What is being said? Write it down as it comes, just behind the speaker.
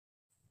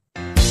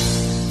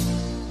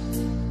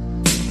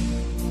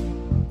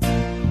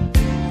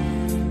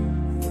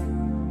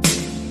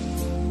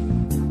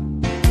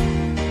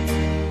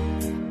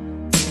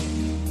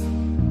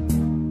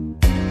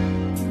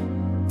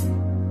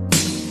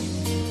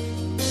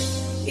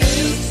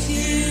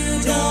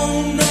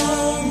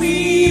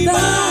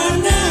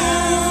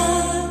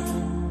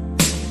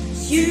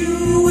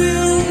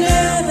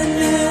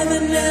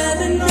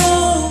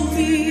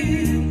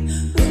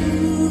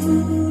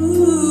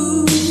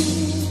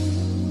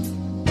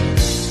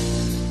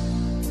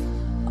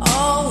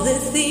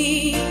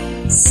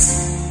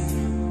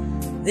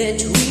that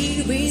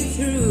we've been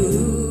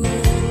through.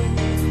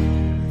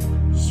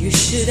 You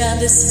should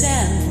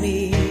understand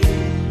me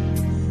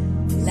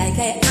like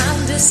I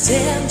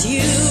understand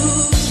you.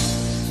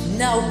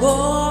 Now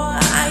boy,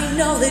 I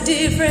know the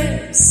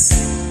difference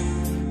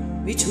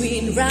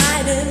between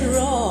right and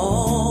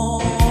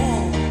wrong.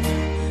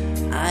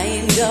 I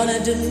ain't gonna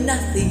do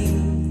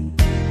nothing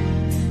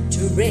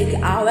to break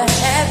our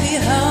happy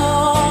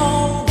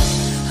home.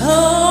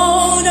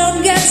 Oh,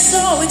 don't get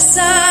so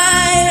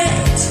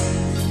excited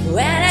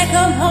when I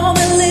come home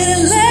a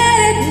little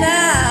late at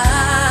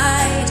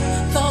night,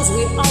 'cause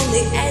we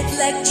only act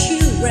like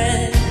children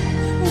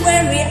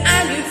when we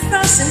argue,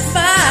 fuss and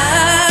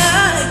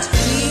fight.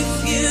 If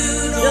you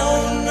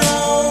don't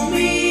know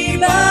me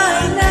by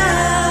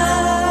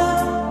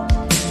now,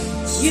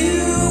 you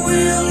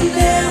will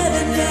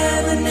never,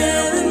 never,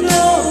 never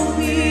know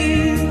me.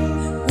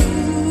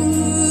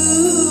 Ooh.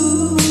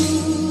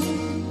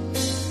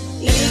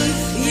 If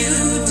you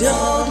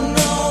don't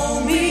know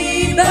me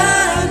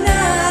by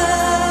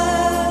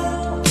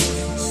now,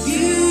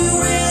 you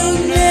will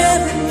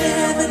never,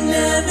 never,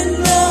 never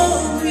know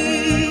me.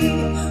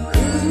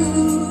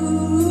 Ooh.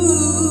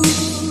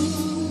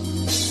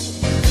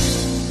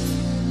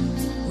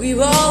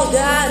 We've all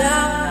got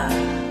our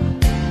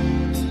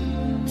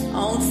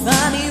own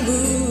funny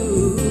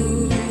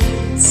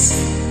moods.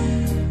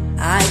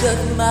 I got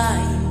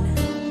mine,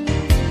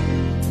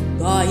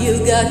 boy, you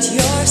got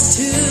yours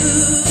too.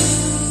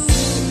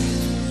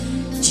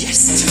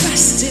 Just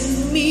trust in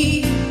me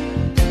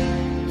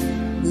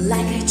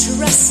like I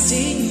trust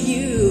in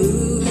you.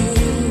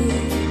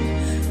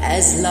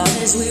 As long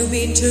as we've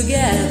been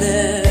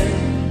together,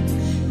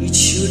 it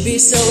should be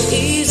so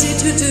easy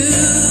to do.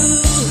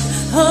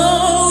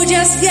 Oh,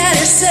 just get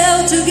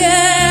yourself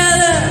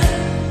together,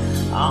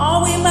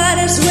 or we might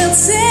as well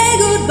say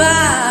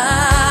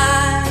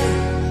goodbye.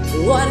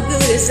 What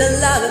good is a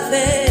love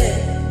affair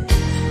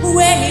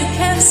when you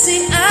can't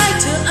see eye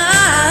to